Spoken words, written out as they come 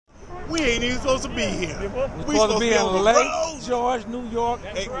ain't even supposed to be here. We're supposed to be in Lake George, New York,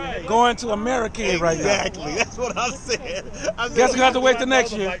 going to America right now. Exactly. That's what I said. Guess we have to wait till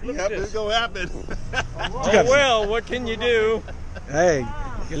next year. Yep, it's going to happen. Oh, well, what can you do? Hey,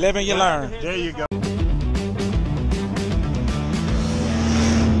 you live and you learn. There you go.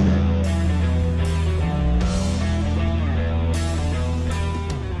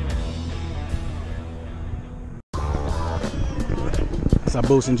 That's how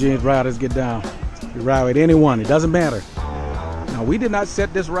Boots and Jeans riders get down. You ride with anyone, it doesn't matter. Now, we did not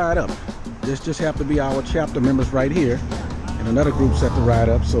set this ride up. This just happened to be our chapter members right here. And another group set the ride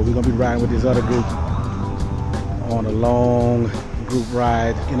up, so we're going to be riding with this other group on a long group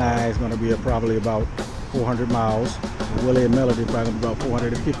ride. NI is going to be probably about 400 miles. Willie and Melody probably about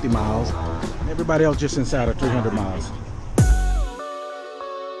 450 miles. And everybody else just inside of 300 miles.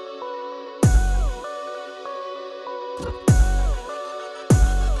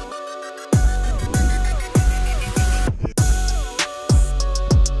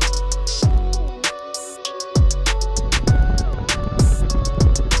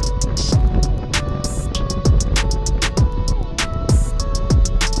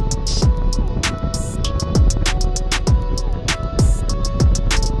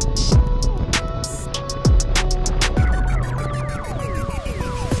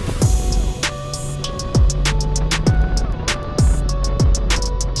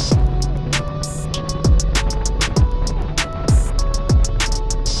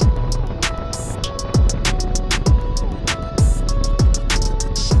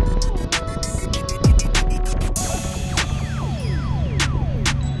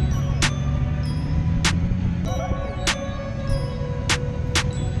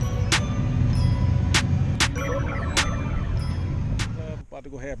 To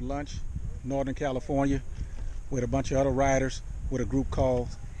go have lunch in Northern California with a bunch of other riders with a group called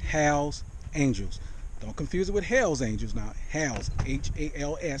Hals Angels. Don't confuse it with Hell's Angels now. Hals,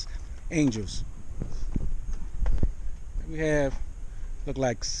 H-A-L-S, Angels. We have, look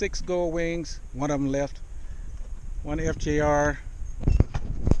like 6 gold wings, one of them left, 1 FJR,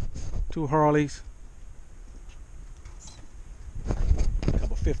 2 Harleys, a couple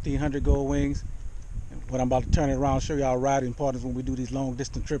 1,500 gold wings. What I'm about to turn it around and show y'all riding partners when we do these long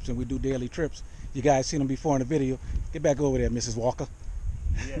distance trips and we do daily trips. You guys seen them before in the video. Get back over there, Mrs. Walker.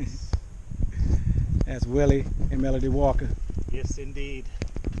 Yes. That's Willie and Melody Walker. Yes, indeed.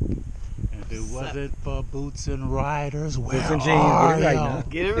 If it wasn't for Boots and Riders, where Boots and Jeans, get it right now.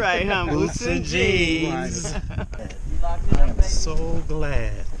 Get it right, huh? Boots and Jeans. I'm I'm so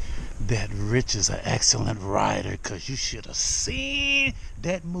glad that Rich is an excellent rider, because you should have seen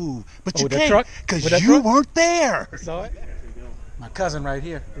that move. But you can't, because you weren't there. Saw it? My cousin right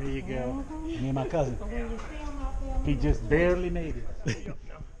here. There you go. Me and my cousin. He just barely made it.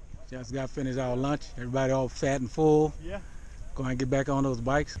 Just got finished our lunch. Everybody all fat and full. Yeah. Go ahead and get back on those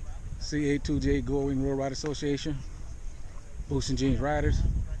bikes. CA2J Going Road Rider Association, Boots and Jeans Riders,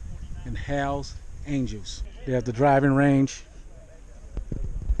 and Hal's Angels. They have the driving range.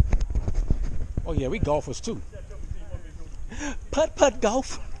 Oh yeah, we golfers too. Putt-putt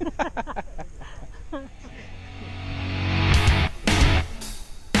golf.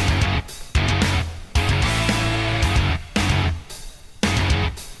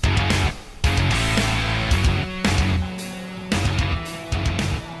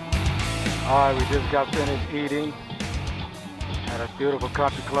 All right, we just got finished eating at a beautiful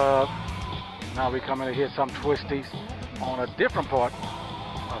country club. Now we're coming to hit some twisties on a different part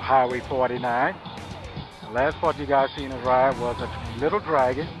of Highway 49. The last part you guys seen us ride was a little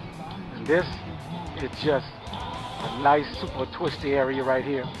dragon, and this is just a nice super twisty area right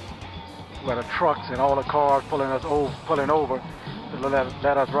here where the trucks and all the cars pulling over to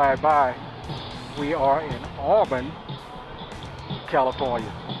let us ride by. We are in Auburn,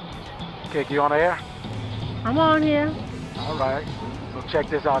 California. Kik, you on the air? I'm on here. All right, so check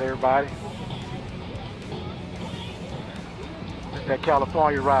this out, everybody. It's that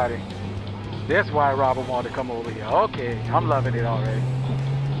California riding. That's why Robert wanted to come over here. Okay, I'm loving it already.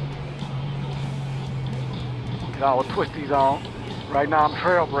 Get our twisties on. Right now I'm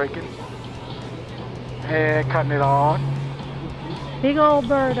trail braking and cutting it on. Big old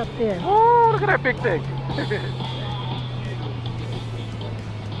bird up there. Oh, look at that big thing.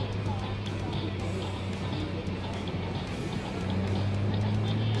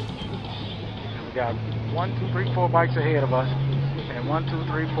 We got 1, 2, 3, 4 bikes ahead of us, and 1, 2,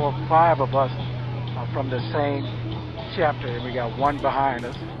 3, 4, 5 of us are from the same chapter, and we got 1 behind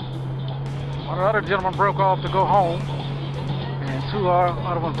us. One other gentleman broke off to go home, and 2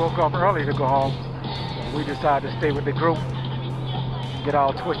 other ones broke off early to go home. We decided to stay with the group get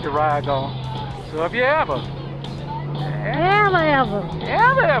our twisty rides on. So if you ever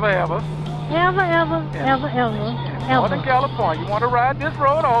in Northern California, you want to ride this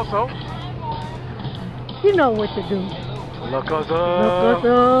road also, you know what to do. Look us up. Look us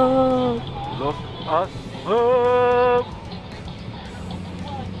up. Look us up.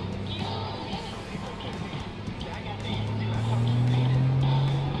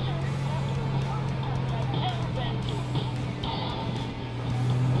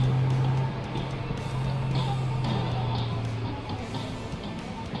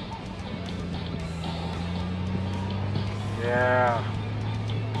 Yeah,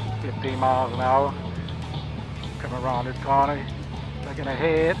 15 miles an hour. Coming around this corner, looking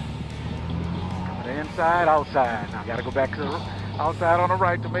ahead. Coming inside, outside. Now I gotta go back to the outside on the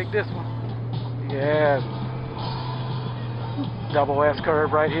right to make this one. Yes. Double S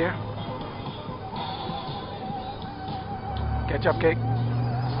curve right here. Catch up, Cake.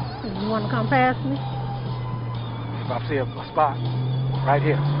 You want to come past me? If I see a spot, right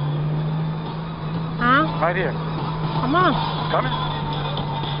here. Huh? Right here. Come on. Coming?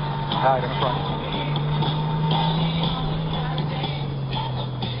 Hide in the front.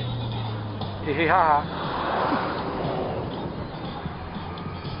 Hee hee ha ha.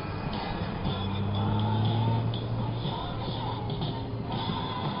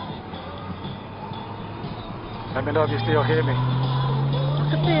 Let me know if you still hear me. I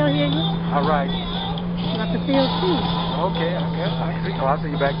can still hear you. All right. I can still see. Okay, I can see. Oh, I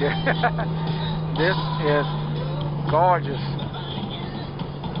see you back there. This is gorgeous.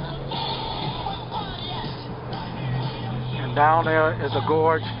 And down there is a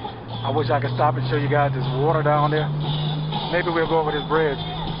gorge. I wish I could stop and show you guys this water down there. Maybe we'll go over this bridge.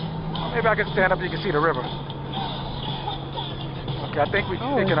 Maybe I can stand up so you can see the river. Okay, I think we're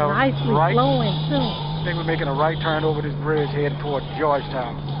making a nicely right. Flowing too. I think we're making a right turn over this bridge heading toward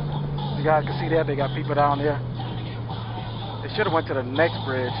Georgetown. You guys can see that they got people down there. They should have went to the next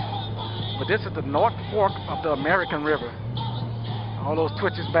bridge. But this is the North Fork of the American River. All those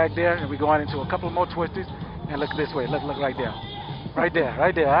twisties back there, and we're going into a couple more twisties. And look this way. Look right there. Right there,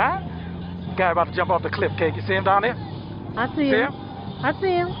 huh? Guy about to jump off the cliff, Cake. You see him down there? I see him. I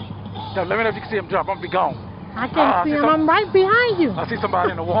see him. Now, let me know if you can see him jump. I'm gonna be gone. I can't see him. I'm right behind you. I see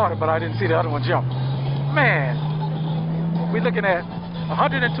somebody in the water, but I didn't see the other one jump. Man, we're looking at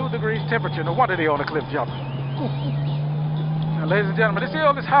 102 degrees temperature. No wonder they on the cliff jumping. Now, ladies and gentlemen, this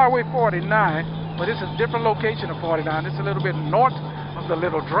is Highway 49, but this is a different location of 49. It's a little bit north of the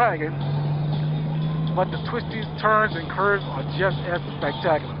Little Dragon, but the twisties, turns, and curves are just as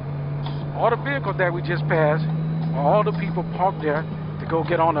spectacular. All the vehicles that we just passed are all the people parked there to go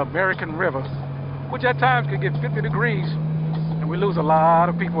get on the American River, which at times can get 50 degrees, and we lose a lot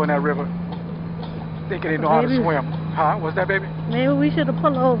of people in that river thinking they know how to swim. Huh? What's that, baby? Maybe we should have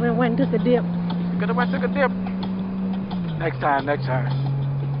pulled over and went and took a dip. Could have went and took a dip. Next time.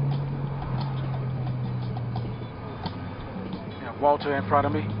 Got Walter in front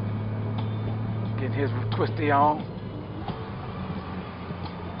of me, getting his twisty on.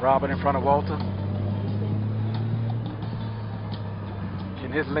 Robin in front of Walter,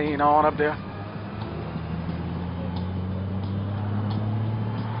 getting his lean on up there.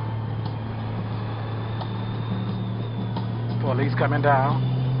 Police coming down.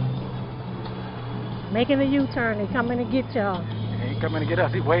 Making a U-turn. They coming to get y'all. He ain't coming to get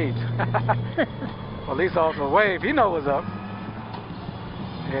us. He waves. Police officer wave. He knows what's up.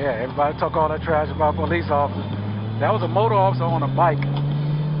 Yeah, everybody talk all that trash about police officers. That was a motor officer on a bike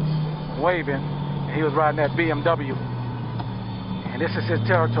waving, and he was riding that BMW. And this is his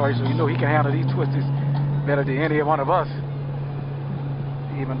territory, so you know he can handle these twisties better than any one of us.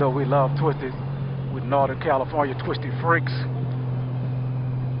 Even though we love twisties, with Northern California twisty freaks.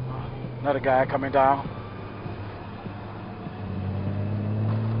 Another guy coming down.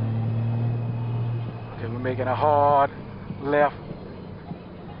 Okay, we're making a hard left.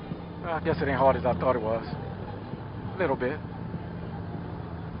 Well, I guess it ain't hard as I thought it was. A little bit.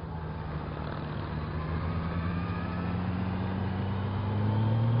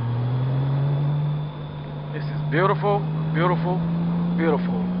 This is beautiful, beautiful,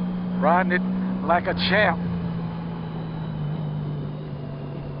 beautiful. Riding it like a champ.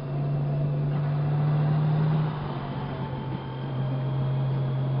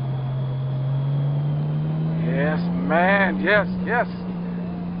 Yes, man, yes.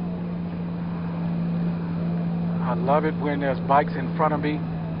 I love it when there's bikes in front of me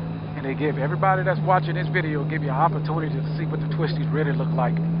and they give everybody that's watching this video, give you an opportunity to see what the twisties really look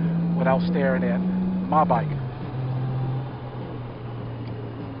like without staring at my bike.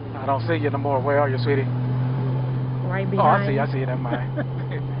 I don't see you no more. Where are you, sweetie? right Oh, behind I see you, never mind.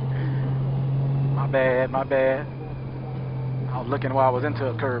 My bad. I was looking while I was into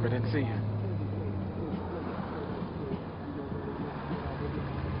a curve and didn't see you.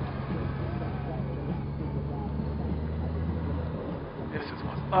 This is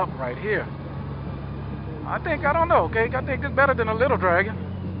what's up right here. I don't know, okay? I think it's better than a Little Dragon.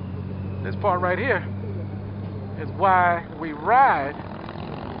 This part right here is why we ride.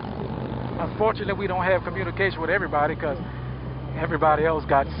 Unfortunately, we don't have communication with everybody because everybody else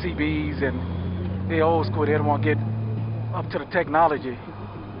got CBs and they're old school. They don't want to get up to the technology.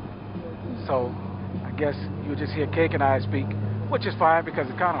 So I guess you just hear Cake and I speak, which is fine because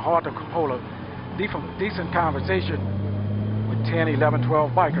it's kind of hard to hold a decent conversation with 10, 11,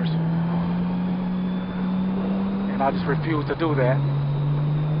 12 bikers. And I just refuse to do that,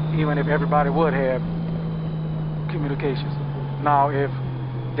 even if everybody would have communications. Now, if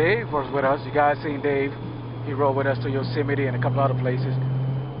Dave was with us, you guys seen Dave, he rode with us to Yosemite and a couple other places.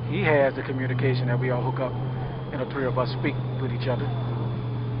 He has the communication that we all hook up and the three of us speak with each other.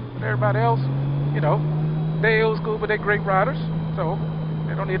 But everybody else, you know, they old school, but they're great riders, so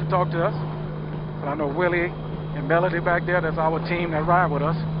they don't need to talk to us. But I know Willie and Melody back there, that's our team that ride with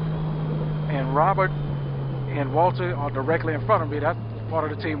us. And Robert and Walter are directly in front of me. That's part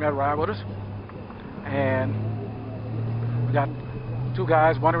of the team that ride with us. And we got two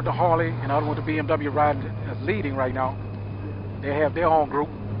guys, one with the Harley and the other one with the BMW riding as leading right now. They have their own group.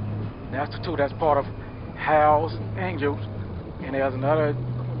 That's the two that's part of Hal's Angels. And there's another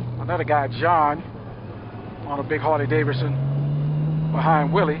guy, John, on a big Harley Davidson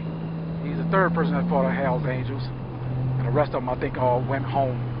behind Willie. He's the third person that's part of Hal's Angels. And the rest of them, I think, all went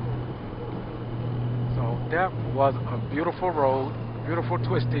home. So that was a beautiful road, beautiful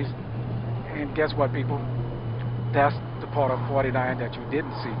twisties. And guess what, people? That's the part of 49 that you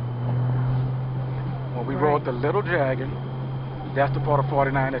didn't see. When we rode the Little Dragon, that's the part of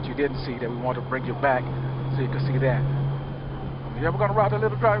 49 that you didn't see, that we want to bring you back so you can see that. You ever going to ride the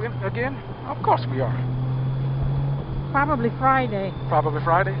Little Dragon again? Of course we are. Probably Friday. Probably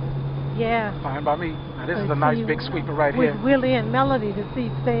Friday? Yeah. Fine by me. Now this is a nice big sweeper right here. With Willie and Melody to see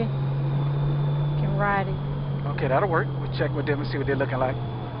if they can ride it. Okay, that'll work. We'll check with them and see what they're looking like.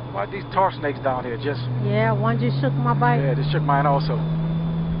 Why are these tar snakes down here? Just yeah, one just shook my bike. Yeah, they shook mine also.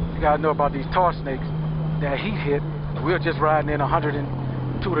 You gotta know about these tar snakes. That heat hit. We were just riding in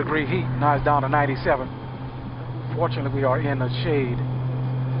 102-degree heat. Now it's down to 97. Fortunately, we are in the shade,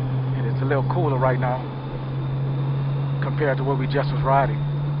 and it's a little cooler right now compared to what we just was riding.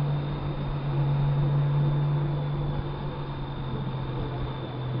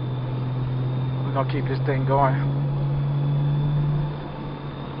 We're gonna keep this thing going.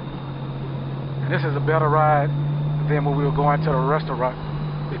 This is a better ride than when we were going to the restaurant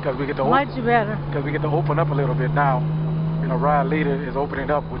because we get to much better. Because we get to open up a little bit now. You know, ride leader is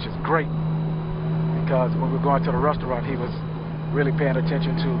opening up, which is great. Because when we were going to the restaurant, he was really paying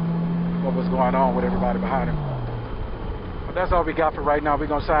attention to what was going on with everybody behind him. But that's all we got for right now. We're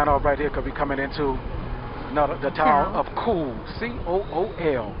gonna sign off right here because we're coming into the town of Cool,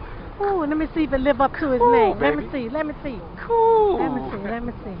 C-O-O-L. Ooh, let me see if it live up to his name. Baby. Let me see. Cool. Let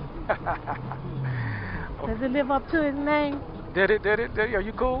me see. Does it live up to his name? Did it? Are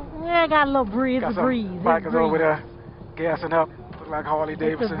you cool? Yeah, I got a little breeze. Got some bikers over there gassing up. Look like Harley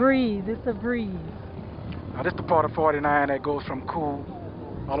Davidson. It's a breeze. Now this is the part of 49 that goes from Cool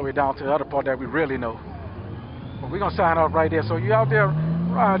all the way down to the other part that we really know. But we're gonna sign off right there. So you out there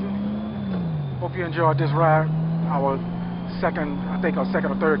riding. Hope you enjoyed this ride. Our second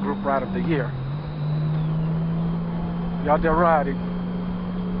or third group ride of the year. You out there riding.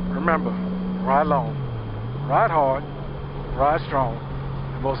 Remember, ride long, ride hard, ride strong,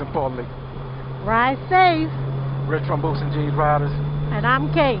 and most importantly, ride safe. Rich from Boots and Jeans Riders. And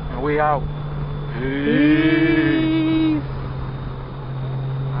I'm Kate. And we out. Peace.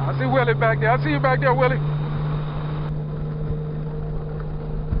 I see Willie back there. I see you back there, Willie.